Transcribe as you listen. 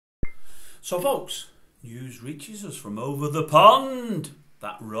So folks, news reaches us from over the pond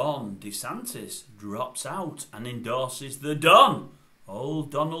that Ron DeSantis drops out and endorses the Don, old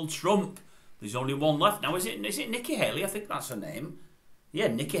Donald Trump. There's only one left now. Is it Nikki Haley? I think that's her name. Yeah,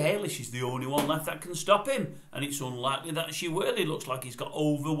 Nikki Haley. She's the only one left that can stop him, and it's unlikely that she will. It looks like he's got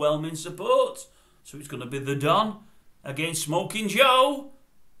overwhelming support. So it's going to be the Don against Smoking Joe.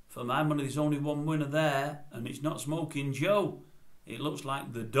 For my money, there's only one winner there, and it's not Smoking Joe. It looks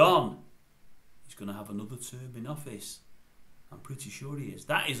like the Don is going to have another term in office. I'm pretty sure he is.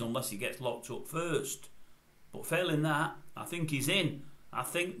 That is unless he gets locked up first. But failing that, I think he's in. I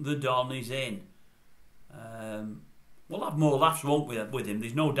think the Don is in. We'll have more laughs, won't we, with him?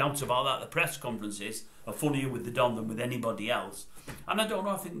 There's no doubt about that. The press conferences are funnier with the Don than with anybody else. And I don't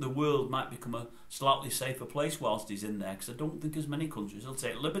know, I think the world might become a slightly safer place whilst he's in there, because I don't think as many countries will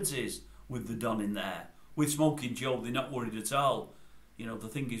take liberties with the Don in there. With Smoking Joe, they're not worried at all. You know, the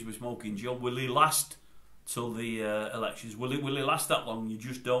thing is with Smoking Joe, will he last till the elections? Will he last that long? You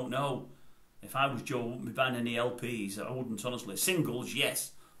just don't know. If I was Joe, I wouldn't be buying any LPs. I wouldn't, honestly. Singles,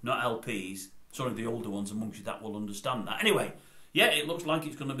 yes, not LPs. Sorry, the older ones amongst you that will understand that. Anyway, yeah, it looks like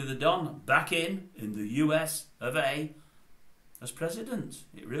it's going to be the Don back in the US of A as president.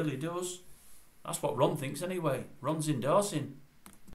 It really does. That's what Ron thinks anyway. Ron's endorsing.